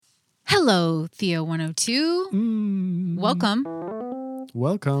Hello, Theo 102. Welcome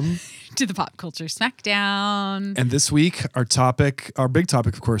to the Pop Culture Smackdown. And this week, our big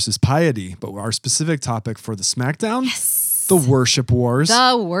topic, of course, is piety. But our specific topic for the Smackdown, the Worship Wars.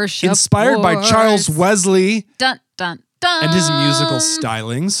 The Worship Inspired Wars. by Charles Wesley Dun, dun, dun. and his musical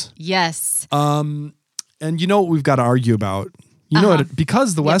stylings. Yes. And you know what we've got to argue about? You know what?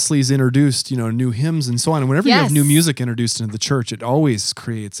 Because the Wesleys introduced, new hymns and so on. And whenever you have new music introduced into the church, it always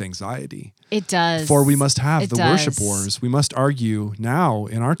creates anxiety. It does. For we must have the does. Worship Wars. We must argue now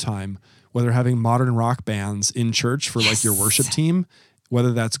in our time whether having modern rock bands in church for like your worship team,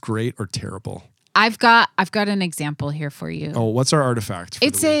 whether that's great or terrible. I've got an example here for you. Oh, what's our artifact?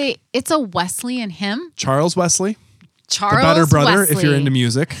 It's a Wesleyan hymn. Charles Wesley. Charles the better brother Wesley. if you're into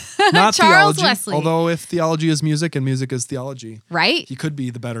music. Not Charles theology. Wesley. Although if theology is music and music is theology. Right? He could be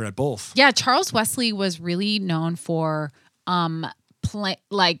the better at both. Yeah, Charles Wesley was really known for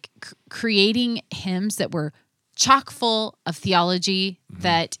creating hymns that were chock full of theology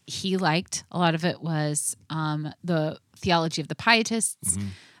that he liked. A lot of it was the theology of the Pietists,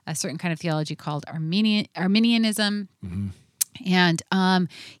 a certain kind of theology called Arminianism. And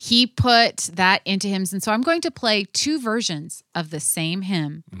he put that into hymns. And so I'm going to play two versions of the same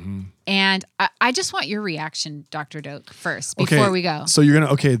hymn. And I just want your reaction, Dr. Doak, first before we go. So you're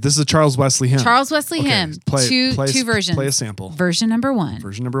going to, this is a Charles Wesley hymn. Charles Wesley hymn. Two versions. Play a sample. Version number one.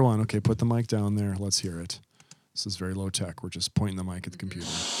 Version number one. Okay, put the mic down there. Let's hear it. This is very low tech. We're just pointing the mic at the computer.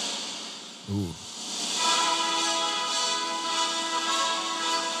 Ooh.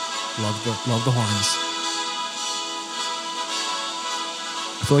 Love the horns.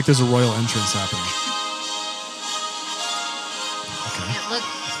 I feel like there's a royal entrance happening. Okay.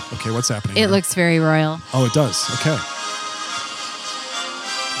 Okay, what's happening? It looks very royal. Oh, it does. Okay.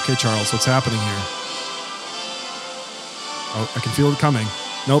 Okay, Charles, what's happening here? Oh, I can feel it coming.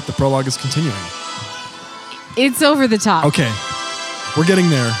 Nope, the prologue is continuing. It's over the top. Okay. We're getting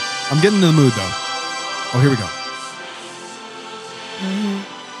there. I'm getting into the mood, though. Oh, here we go.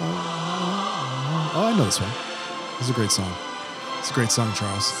 Oh, I know this one. This is a great song. It's a great song,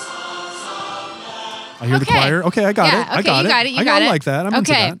 Charles. I hear the choir. Okay, I got it. Okay, you got it. I like that. I'm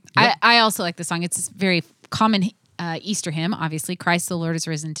into that. Yep. I also like the song. It's a very common Easter hymn, obviously. Christ the Lord is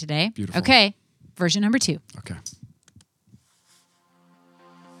risen today. Beautiful. Okay, version number two. Okay.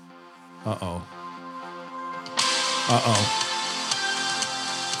 Uh-oh.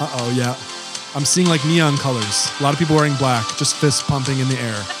 Yeah. I'm seeing like neon colors. A lot of people wearing black, just fists pumping in the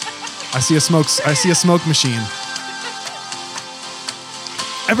air. I see a smoke machine.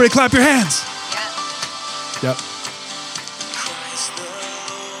 Everybody clap your hands. Yep.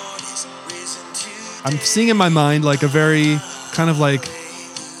 I'm seeing in my mind like a very kind of like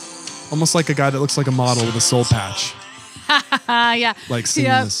almost like a guy that looks like a model with a soul patch. Yeah. Like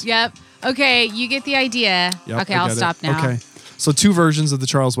singing this. Yep. Okay, you get the idea. Yep, okay, I'll stop now. Okay. So two versions of the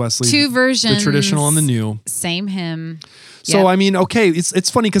Charles Wesley. Two versions. The traditional and the new. Same hymn. So, Yep. I mean, okay, it's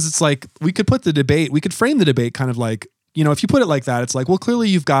funny because it's like we could frame the debate kind of like, if you put it like that, it's like, well, clearly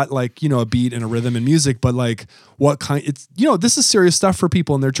you've got like, a beat and a rhythm and music, but like what kind, this is serious stuff for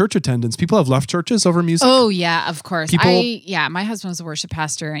people in their church attendance. People have left churches over music. Oh yeah, of course. People, my husband was a worship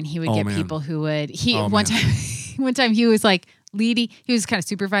pastor and he would get man. people who would, one time he was like leading, he was kind of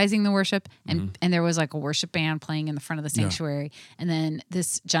supervising the worship and there was like a worship band playing in the front of the sanctuary. And then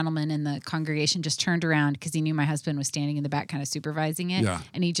this gentleman in the congregation just turned around because he knew my husband was standing in the back kind of supervising it. Yeah.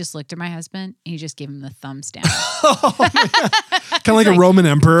 And he just looked at my husband and he just gave him the thumbs down. Kind of like a Roman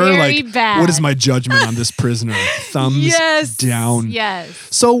emperor. Very like, bad. What is my judgment on this prisoner? Thumbs down. Yes.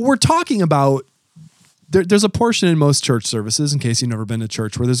 So we're talking about, there's a portion in most church services, in case you've never been to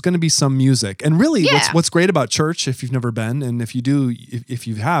church, where there's going to be some music. And really, what's great about church, if you've never been, and if you do, if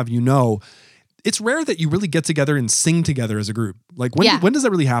you have, it's rare that you really get together and sing together as a group. Like when does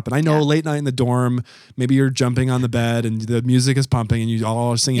that really happen? I know late night in the dorm, maybe you're jumping on the bed and the music is pumping and you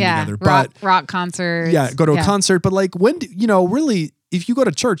all are singing together. Rock concerts. Yeah, go to a concert. But like when, really, if you go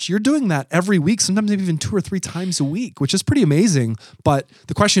to church, you're doing that every week, sometimes maybe even 2 or 3 times a week, which is pretty amazing. But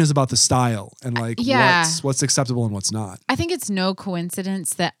the question is about the style and like what's acceptable and what's not. I think it's no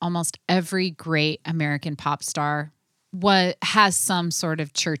coincidence that almost every great American pop star has some sort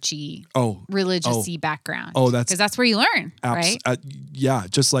of churchy, religious-y background. Oh, because that's where you learn, right? Yeah,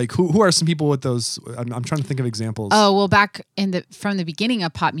 just like who are some people with those? I'm trying to think of examples. Oh well, back from the beginning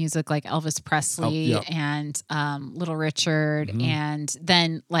of pop music, like Elvis Presley and Little Richard, and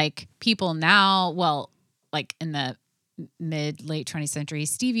then like people now, like in the late 20th century,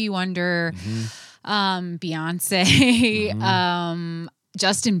 Stevie Wonder, Beyonce,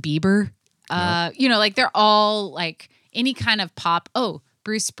 Justin Bieber. Like they're all like any kind of pop. Oh,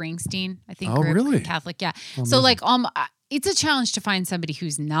 Bruce Springsteen, I think. Oh, really? Catholic, yeah. Oh, so like, it's a challenge to find somebody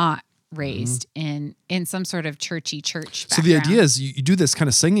who's not raised in some sort of churchy church background. So the idea is you do this kind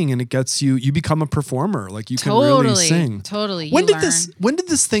of singing and it gets you become a performer. Like you can really sing. Totally. When did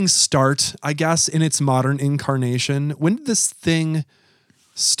this thing start, I guess, in its modern incarnation? When did this thing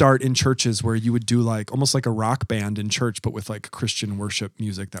start in churches where you would do like almost like a rock band in church, but with like Christian worship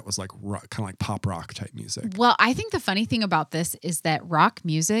music that was like rock, kind of like pop rock type music? Well, I think the funny thing about this is that rock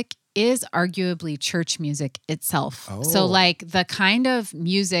music is arguably church music itself. Oh. So like the kind of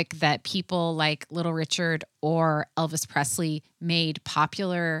music that people like Little Richard or Elvis Presley made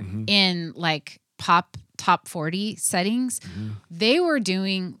popular in like pop top 40 settings, they were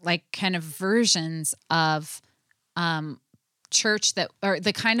doing like kind of versions of church or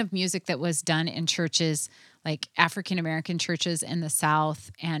the kind of music that was done in churches like African American churches in the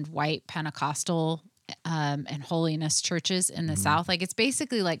South and white Pentecostal and holiness churches in the South. Like it's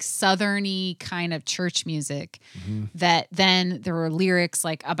basically like Southern-y kind of church music that then there were lyrics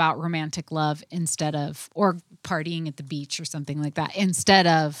like about romantic love or partying at the beach or something like that, instead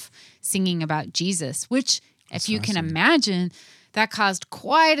of singing about Jesus, which if you can imagine, that caused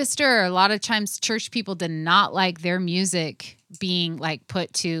quite a stir. A lot of times church people did not like their music being like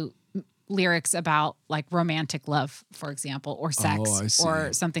put to lyrics about like romantic love, for example, or sex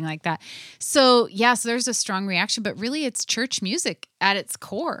or something like that. So so there's a strong reaction, but really it's church music at its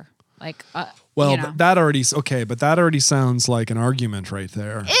core. Like, that already sounds like an argument right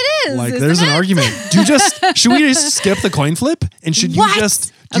there. It is. Like there's an argument. Should we just skip the coin flip? And do you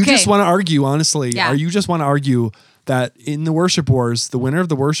just want to argue, honestly? Yeah. Or you just want to argue that in the worship wars, the winner of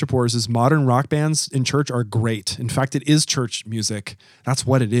the worship wars is modern rock bands in church are great. In fact, it is church music. That's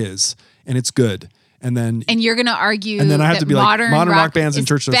what it is. And it's good. And you're going to argue and then I have to be modern rock bands in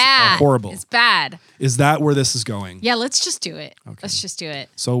church are horrible. It's bad. Is that where this is going? Yeah, let's just do it. Okay. Let's just do it.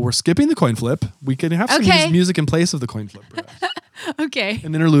 So we're skipping the coin flip. We can have some music in place of the coin flip. Okay.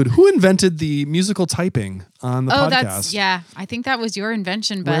 An interlude. Who invented the musical typing on the podcast? I think that was your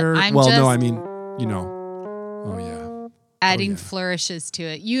invention, but adding flourishes to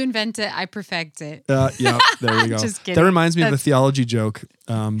it. You invent it, I perfect it. Yeah, there we go. Just kidding. That reminds me of a theology joke.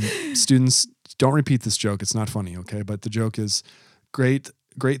 Students, don't repeat this joke. It's not funny, okay? But the joke is great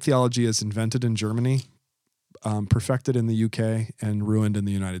theology is invented in Germany, perfected in the UK, and ruined in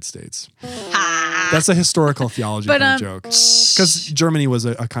the United States. That's a historical theology joke. Because Germany was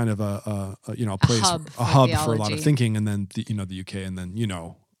a kind of a place, a hub for a lot of thinking, and then the UK, and then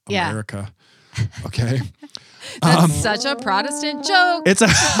America. Okay. That's such a Protestant joke.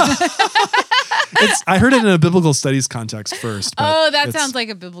 I heard it in a biblical studies context first. That sounds like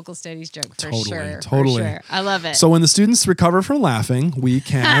a biblical studies joke for sure. Totally. For sure. I love it. So when the students recover from laughing, we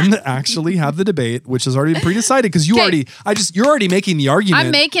can actually have the debate, which has already been pre-decided because you're already making the argument.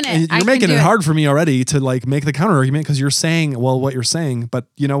 I'm making it. You're making it hard for me already to like make the counter argument because you're saying, what you're saying, but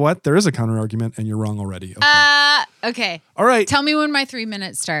you know what? There is a counter argument and you're wrong already. Okay. Okay. All right. Tell me when my 3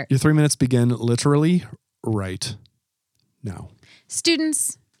 minutes start. Your 3 minutes begin literally right now.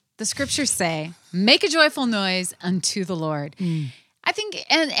 Students, the scriptures say, make a joyful noise unto the Lord. I think,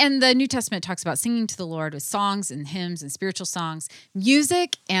 and the New Testament talks about singing to the Lord with songs and hymns and spiritual songs.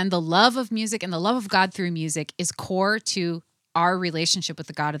 Music and the love of music and the love of God through music is core to our relationship with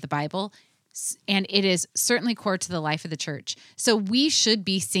the God of the Bible. And it is certainly core to the life of the church. So we should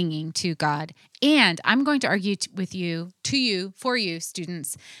be singing to God. And I'm going to argue for you,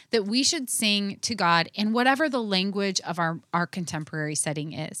 students, that we should sing to God in whatever the language of our contemporary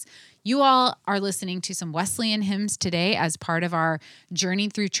setting is. You all are listening to some Wesleyan hymns today as part of our journey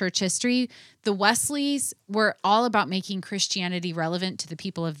through church history. The Wesleys were all about making Christianity relevant to the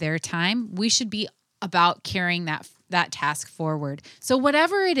people of their time. We should be about carrying that task forward. So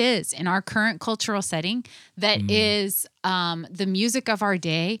whatever it is in our current cultural setting that is the music of our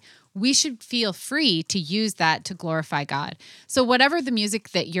day, we should feel free to use that to glorify God. So whatever the music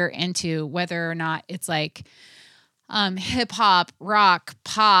that you're into, whether or not it's like hip hop, rock,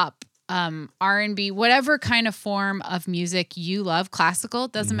 pop, R&B, whatever kind of form of music you love, classical,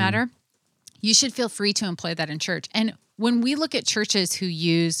 doesn't matter. You should feel free to employ that in church. And when we look at churches who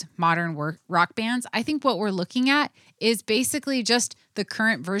use modern rock bands, I think what we're looking at is basically just the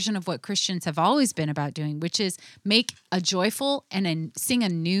current version of what Christians have always been about doing, which is make a joyful and sing a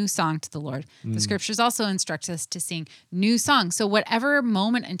new song to the Lord. The scriptures also instruct us to sing new songs. So whatever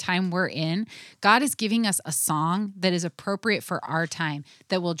moment in time we're in, God is giving us a song that is appropriate for our time,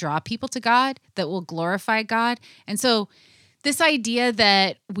 that will draw people to God, that will glorify God. And so this idea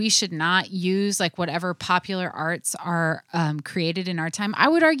that we should not use like whatever popular arts are created in our time, I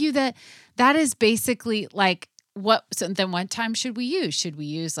would argue that is basically like So then what time should we use? Should we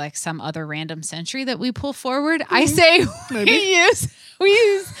use like some other random century that we pull forward? I say we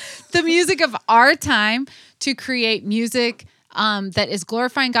use the music of our time to create music that is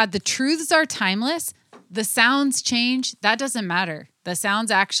glorifying God. The truths are timeless. The sounds change. That doesn't matter. The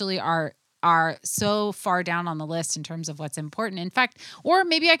sounds actually are so far down on the list in terms of what's important. In fact, or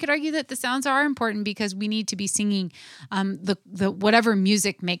maybe I could argue that the sounds are important because we need to be singing the whatever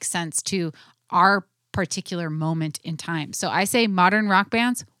music makes sense to our particular moment in time. So I say modern rock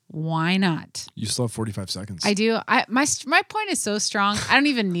bands. Why not? You still have 45 seconds. I do. My point is so strong. I don't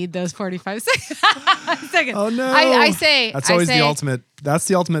even need those 45 seconds. Oh no! I say that's always the ultimate. That's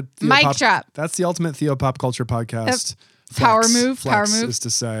the ultimate mic drop. That's the ultimate Theo Pop Culture podcast. Power move is to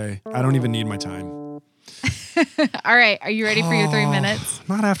say I don't even need my time. All right, are you ready for your 3 minutes?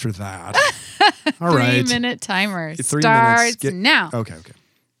 Not after that. All right. 3-minute timer starts now. Okay.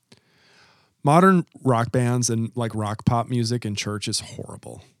 Modern rock bands and like rock pop music in church is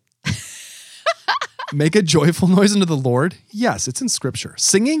horrible. Make a joyful noise unto the Lord. Yes, it's in scripture.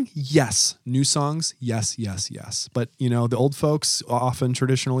 Singing? Yes. New songs? Yes. But, the old folks, often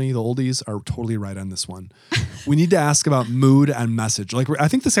traditionally, the oldies are totally right on this one. We need to ask about mood and message. Like, I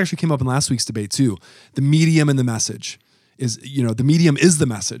think this actually came up in last week's debate too. The medium and the message is, the medium is the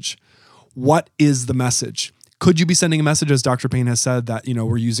message. What is the message? Could you be sending a message, as Dr. Payne has said, that,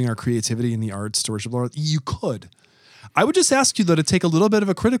 we're using our creativity and the arts to worship the Lord? You could. I would just ask you, though, to take a little bit of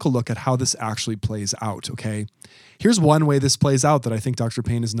a critical look at how this actually plays out, okay? Here's one way this plays out that I think Dr.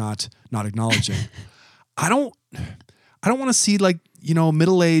 Payne is not acknowledging. I don't want to see, like,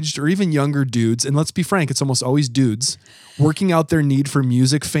 middle-aged or even younger dudes, and let's be frank, it's almost always dudes, working out their need for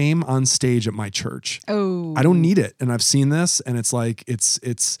music fame on stage at my church. Oh. I don't need it, and I've seen this, and it's like,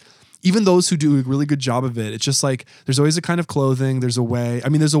 it's even those who do a really good job of it, it's just like there's always a kind of clothing. There's a way. I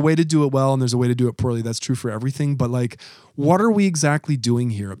mean, there's a way to do it well and there's a way to do it poorly. That's true for everything. But like, what are we exactly doing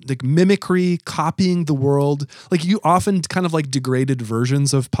here? Like mimicry, copying the world. Like you often kind of like degraded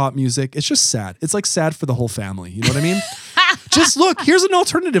versions of pop music. It's just sad. It's like sad for the whole family. You know what I mean? Just look, here's an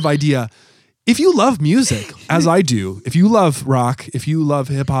alternative idea. If you love music, as I do, if you love rock, if you love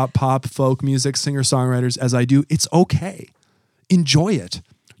hip hop, pop, folk music, singer-songwriters, as I do, it's okay. Enjoy it.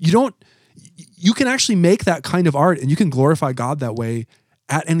 You can actually make that kind of art and you can glorify God that way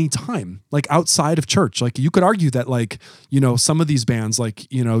at any time, like outside of church. Like you could argue that like, some of these bands like,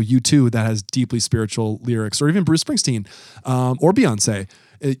 U2 that has deeply spiritual lyrics, or even Bruce Springsteen, or Beyonce,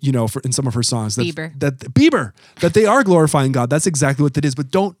 in some of her songs Bieber, that they are glorifying God. That's exactly what that is. But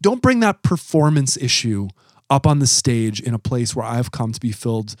don't bring that performance issue up on the stage in a place where I've come to be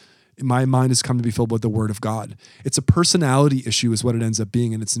filled. My mind has come to be filled with the word of God. It's a personality issue is what it ends up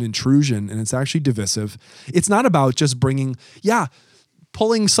being. And it's an intrusion and it's actually divisive. It's not about just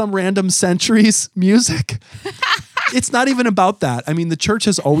pulling some random centuries music. It's not even about that. I mean, the church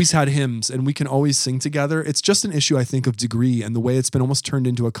has always had hymns and we can always sing together. It's just an issue, I think, of degree and the way it's been almost turned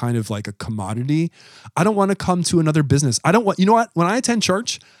into a kind of like a commodity. I don't want to come to another business. You know what? When I attend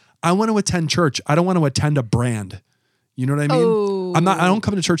church, I want to attend church. I don't want to attend a brand. You know what I mean? Oh. I don't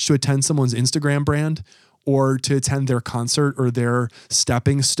come to church to attend someone's Instagram brand or to attend their concert or their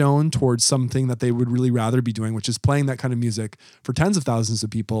stepping stone towards something that they would really rather be doing, which is playing that kind of music for tens of thousands of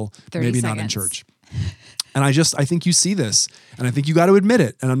people, maybe seconds. Not in church. And I think you see this and I think you got to admit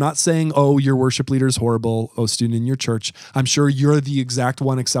it. And I'm not saying, oh, your worship leader is horrible. Oh, student in your church. I'm sure you're the exact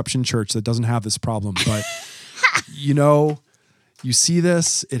one exception church that doesn't have this problem, but you see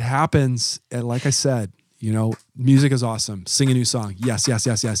this, it happens. And like I said, music is awesome. Sing a new song. Yes.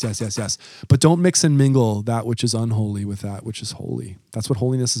 But don't mix and mingle that which is unholy with that which is holy. That's what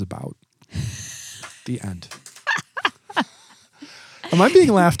holiness is about. The end. Am I being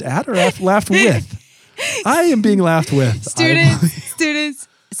laughed at or laughed with? I am being laughed with. Students.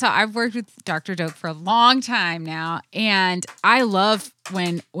 So I've worked with Dr. Doak for a long time now. And I love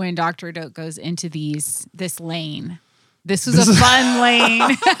when Dr. Doak goes into this lane. This was a fun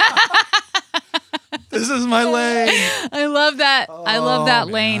lane. This is my lane. I love that. I love that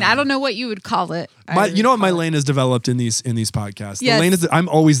lane. I don't know what you would call it. My lane has developed in these podcasts. Yes. The lane is I'm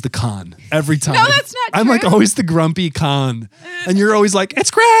always the con every time. No, that's not true. I'm like always the grumpy con, and you're always like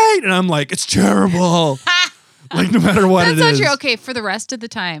it's great, and I'm like it's terrible. Like no matter what it is. That's not true. Okay, for the rest of the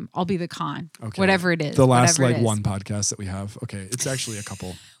time, I'll be the con. Okay. Whatever it is. The last one podcast that we have. Okay, it's actually a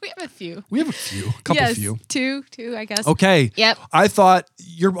couple. We have a few. A couple few. Two, I guess. Okay. Yep. I thought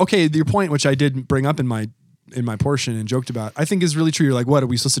your point, which I did bring up in my portion and joked about, I think is really true. You're like, what, are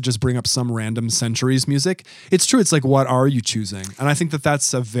we supposed to just bring up some random centuries music? It's true. It's like, what are you choosing? And I think that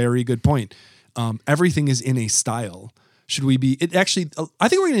that's a very good point. Everything is in a style. Should we be, it actually, I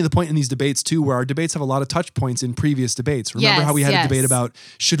think we're getting to the point in these debates too, where our debates have a lot of touch points in previous debates. Remember how we had a debate about,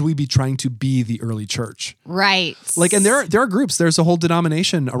 should we be trying to be the early church? Right. Like, and there are groups, there's a whole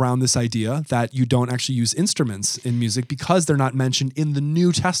denomination around this idea that you don't actually use instruments in music because they're not mentioned in the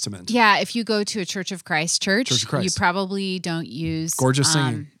New Testament. Yeah. If you go to a Church of Christ church, you probably don't use gorgeous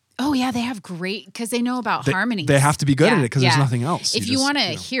singing. Oh yeah, they have great, because they know about harmony. They have to be good at it because there's nothing else. If you want to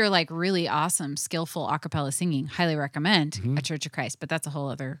hear like really awesome, skillful a cappella singing, highly recommend a Church of Christ. But that's a whole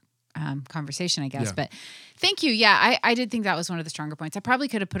other conversation, I guess. Yeah. But thank you. Yeah, I did think that was one of the stronger points. I probably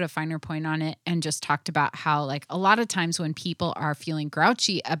could have put a finer point on it and just talked about how like a lot of times when people are feeling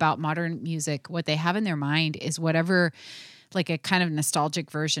grouchy about modern music, what they have in their mind is whatever, like a kind of nostalgic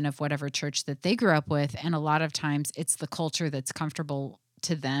version of whatever church that they grew up with. And a lot of times it's the culture that's comfortable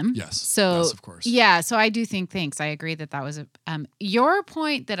to them. Yes. So, yes, of course. Yeah. So I do think, thanks. I agree that was your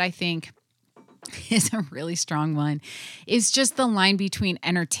point that I think is a really strong one is just the line between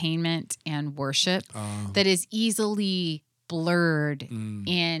entertainment and worship that is easily blurred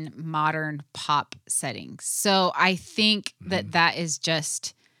in modern pop settings. So I think that is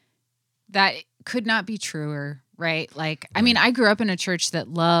just, that could not be truer. Right. Like, I mean, I grew up in a church that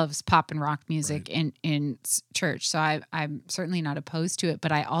loves pop and rock music in church. So I'm certainly not opposed to it,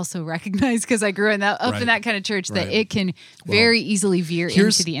 but I also recognize, because I grew in that kind of church, that it can very easily veer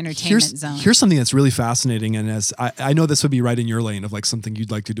into the entertainment zone. Here's something that's really fascinating. And as I know this would be right in your lane of like something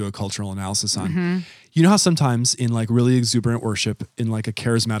you'd like to do a cultural analysis on. You know how sometimes in like really exuberant worship in like a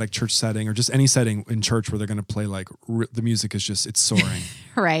charismatic church setting or just any setting in church where they're going to play like the music is just, it's soaring.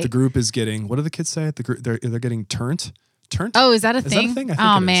 Right. The group is getting, what do the kids say? The group, they're getting turnt. Oh, is that a thing? I think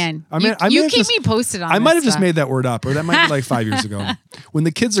oh man, you keep me posted on. I might have just made that word up, or that might be like 5 years ago. When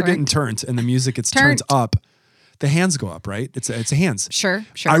the kids are getting turned and the music gets turned up, the hands go up, right? It's a hands. Sure.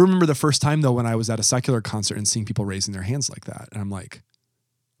 I remember the first time though when I was at a secular concert and seeing people raising their hands like that, and I'm like,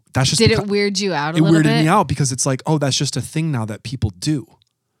 that's just. Did it weird you out a little bit? It weirded me out because it's like, oh, that's just a thing now that people do.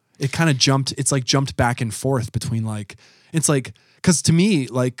 It kind of jumped. It's like jumped back and forth between like, it's like. Because to me,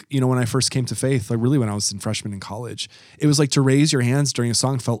 like, you know, when I first came to faith, like really when I was in freshman in college, it was like to raise your hands during a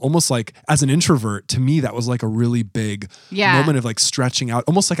song felt almost like, as an introvert, to me, that was like a really big moment of like stretching out,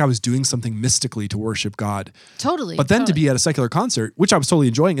 almost like I was doing something mystically to worship God. Totally. But then to be at a secular concert, which I was totally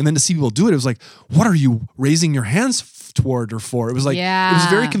enjoying, and then to see people do it, it was like, what are you raising your hands toward or for? It was like, it was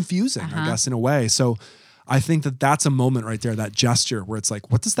very confusing, I guess, in a way. So I think that that's a moment right there, that gesture where it's like,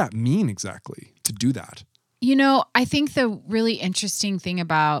 what does that mean exactly to do that? You know, I think the really interesting thing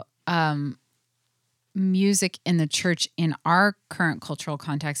about music in the church in our current cultural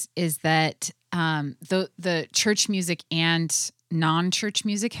context is that the church music and non-church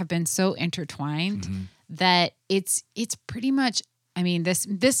music have been so intertwined that it's pretty much. I mean,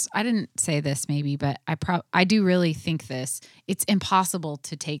 this I didn't say this maybe, but I do really think this. It's impossible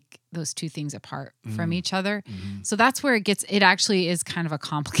to take those two things apart from each other. So that's where it actually is kind of a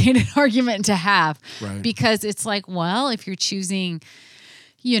complicated argument to have, because it's like, well, if you're choosing,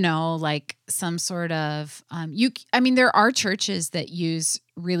 you know, like some sort of, there are churches that use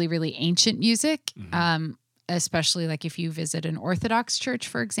really, really ancient music. Especially like if you visit an Orthodox church,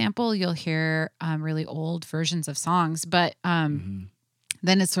 for example, you'll hear really old versions of songs. But then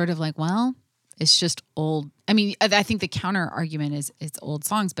it's sort of like, well, it's just old. I mean, I think the counter argument is it's old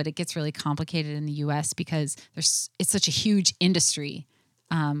songs, but it gets really complicated in the U.S. because it's such a huge industry,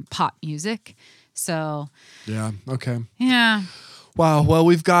 pop music. So yeah, okay, yeah. Wow. Well,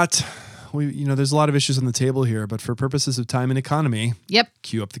 there's a lot of issues on the table here, but for purposes of time and economy,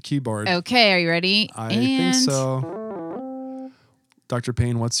 cue up the keyboard. Okay, are you ready? I think so. Dr.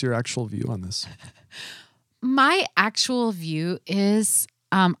 Payne, what's your actual view on this? My actual view is,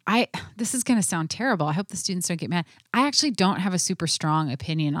 this is going to sound terrible. I hope the students don't get mad. I actually don't have a super strong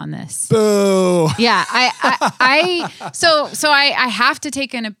opinion on this. Boo! Yeah, I have to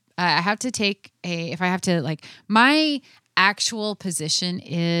take if I have to, like, my actual position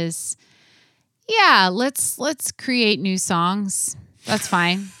is, yeah, let's create new songs. That's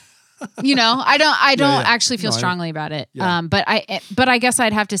fine. You know, I don't actually feel strongly about it. Yeah. But I guess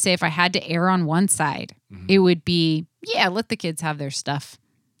I'd have to say, if I had to err on one side, it would be, let the kids have their stuff.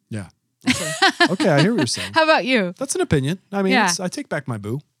 Yeah. Okay, I hear what you're saying. How about you? That's an opinion. I mean, I take back my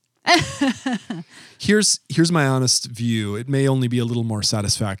boo. Here's my honest view. It may only be a little more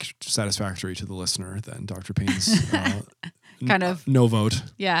satisfactory to the listener than Dr. Payne's kind of no vote.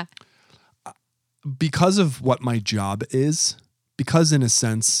 Yeah. Because of what my job is, because in a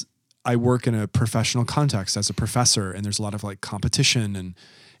sense I work in a professional context as a professor, and there's a lot of like competition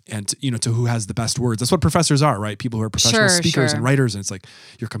and to who has the best words. That's what professors are, right? People who are professional speakers and writers, and it's like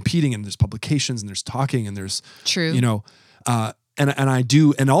you're competing, and there's publications, and there's talking, and there's and I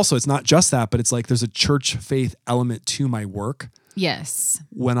do, and also it's not just that, but it's like there's a church faith element to my work. Yes.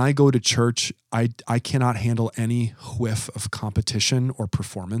 When I go to church, I cannot handle any whiff of competition or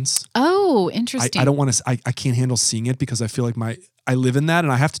performance. Oh, interesting. I don't want to. I can't handle seeing it because I feel like I live in that,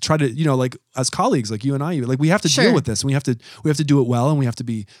 and I have to try to, like as colleagues, like you and I, like we have to deal with this, and we have to do it well, and we have to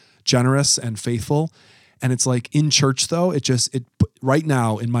be generous and faithful. And it's like in church though, it right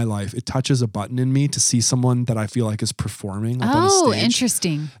now in my life, it touches a button in me to see someone that I feel like is performing up on a stage. Oh,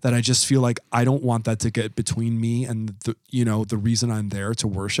 interesting. That I just feel like I don't want that to get between me and the reason I'm there to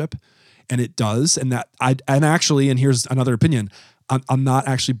worship. And it does. And and here's another opinion. I'm not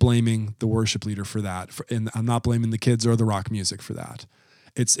actually blaming the worship leader for that. And I'm not blaming the kids or the rock music for that.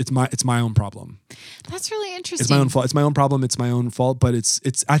 It's my own problem. That's really interesting. It's my own fault. It's my own problem. It's my own fault. But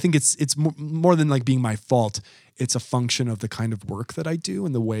I think it's more than like being my fault. It's a function of the kind of work that I do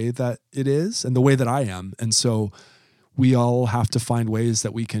and the way that it is and the way that I am. And so we all have to find ways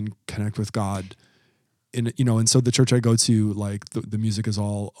that we can connect with God. And so the church I go to, like the music is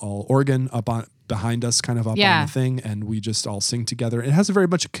all organ up on behind us, kind of up on the thing, and we just all sing together. It has a very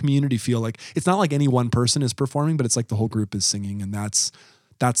much a community feel. Like it's not like any one person is performing, but it's like the whole group is singing, and that's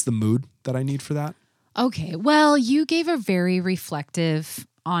the mood that I need for that. Okay. Well, you gave a very reflective,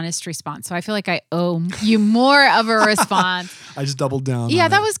 honest response. So I feel like I owe you more of a response. I just doubled down. Yeah,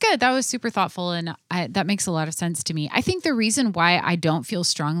 that was good. That was super thoughtful. And that makes a lot of sense to me. I think the reason why I don't feel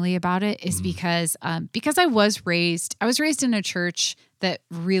strongly about it is because I was raised in a church that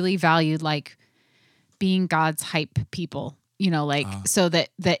really valued like being God's hype people, so that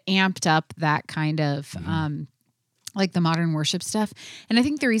amped up that kind of, like the modern worship stuff. And I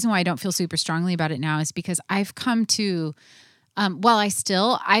think the reason why I don't feel super strongly about it now is because I've come to, while I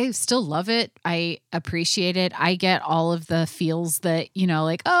still love it. I appreciate it. I get all of the feels that,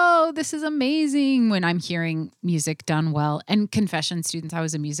 like, oh, this is amazing when I'm hearing music done well. And confession students, I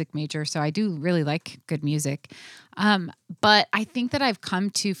was a music major, so I do really like good music. But I think that I've come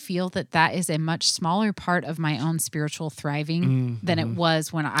to feel that is a much smaller part of my own spiritual thriving than it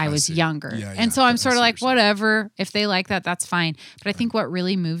was when I was younger. And so I'm sort of like, whatever, if they like that, that's fine. But I think what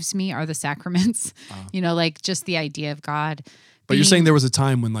really moves me are the sacraments, like just the idea of God. But you're saying there was a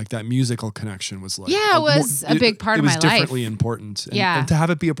time when like that musical connection was like, it was a big part of my life. It was differently important. And to have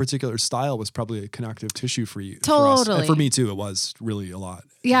it be a particular style was probably a connective tissue for you. Totally. For us. And for me too, it was really a lot.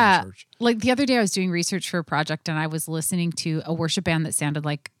 Yeah. Like the other day I was doing research for a project and I was listening to a worship band that sounded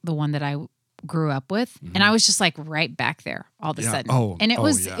like the one that I grew up with. And I was just like right back there all of a sudden. And it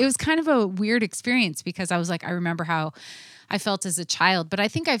was kind of a weird experience because I was like, I remember how I felt as a child, but I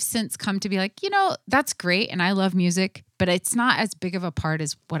think I've since come to be like, that's great. And I love music, but it's not as big of a part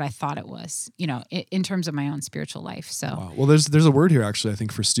as what I thought it was, in terms of my own spiritual life. So, wow. Well, there's a word here actually, I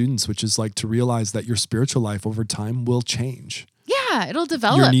think for students, which is like to realize that your spiritual life over time will change. Yeah, it'll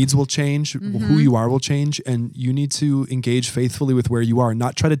develop. Your needs will change, who you are will change, and you need to engage faithfully with where you are,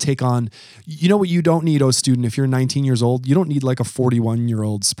 not try to take on, what you don't need, student, if you're 19 years old, you don't need like a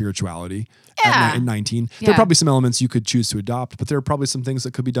 41-year-old spirituality at 19. Yeah. There are probably some elements you could choose to adopt, but there are probably some things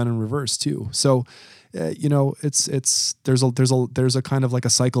that could be done in reverse too. So, there's a kind of like a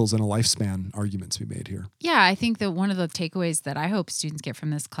cycles and a lifespan argument to be made here. Yeah, I think that one of the takeaways that I hope students get from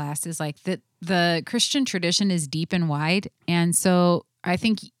this class is like that the Christian tradition is deep and wide. And so I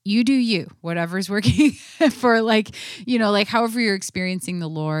think you do you, whatever's working for like however you're experiencing the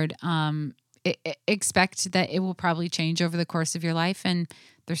Lord, expect that it will probably change over the course of your life. And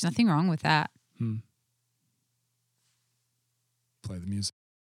there's nothing wrong with that. Play the music.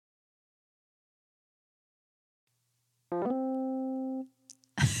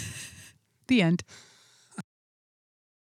 The end.